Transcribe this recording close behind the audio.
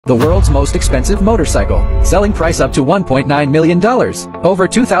the world's most expensive motorcycle. Selling price up to $1.9 million. Over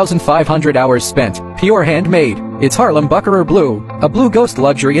 2,500 hours spent. Pure handmade. It's Harlem Buckarer Blue, a Blue Ghost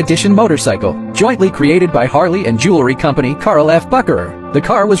Luxury Edition motorcycle, jointly created by Harley and jewelry company Carl F. Buckarer. The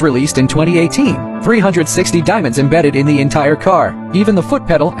car was released in 2018. 360 diamonds embedded in the entire car. Even the foot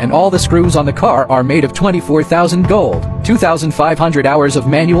pedal and all the screws on the car are made of 24,000 gold. 2,500 hours of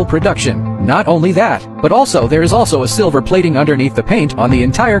manual production. Not only that, but also there is also a silver plating underneath the paint on the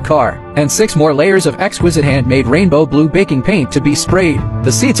entire car, and 6 more layers of exquisite handmade rainbow blue baking paint to be sprayed.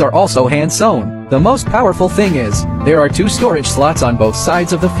 The seats are also hand-sewn. The most powerful thing is, there are 2 storage slots on both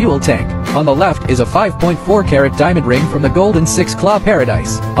sides of the fuel tank. On the left is a 5.4 carat diamond ring from the Golden 6 Claw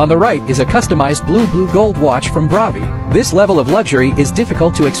Paradise. On the right is a customized blue gold watch from Bravi. This level of luxury is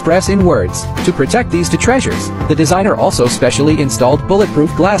difficult to express in words. To protect these 2 treasures, the designer also specially installed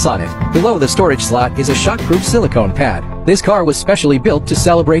bulletproof glass on it. Below the storage slot is a shockproof silicone pad. This car was specially built to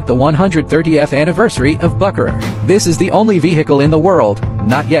celebrate the 130th anniversary of Buckarer. This is the only vehicle in the world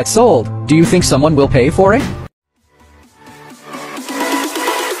not yet sold. Do you think someone will pay for it?